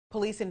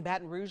Police in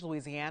Baton Rouge,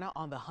 Louisiana,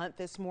 on the hunt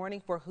this morning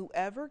for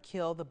whoever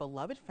killed the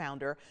beloved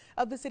founder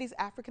of the city's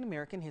African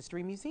American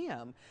History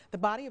Museum. The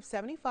body of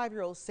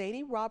 75-year-old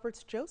Sadie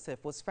Roberts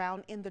Joseph was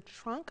found in the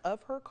trunk of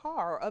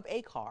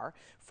a car,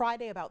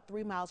 Friday about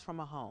 3 miles from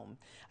a home.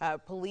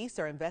 Police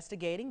are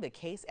investigating the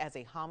case as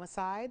a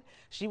homicide.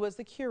 She was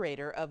the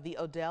curator of the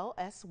Odell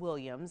S.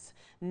 Williams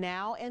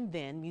Now and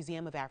Then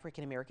Museum of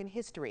African American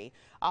History.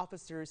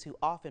 Officers who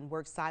often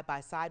worked side by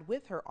side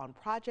with her on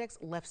projects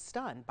left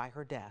stunned by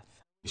her death.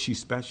 She's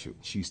special.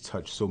 She's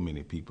touched so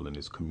many people in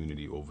this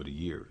community over the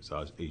years.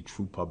 A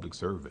true public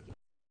servant.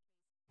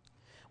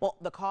 Well,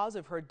 the cause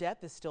of her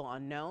death is still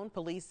unknown.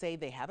 Police say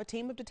they have a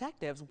team of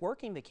detectives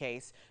working the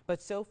case,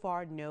 but so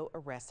far no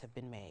arrests have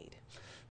been made.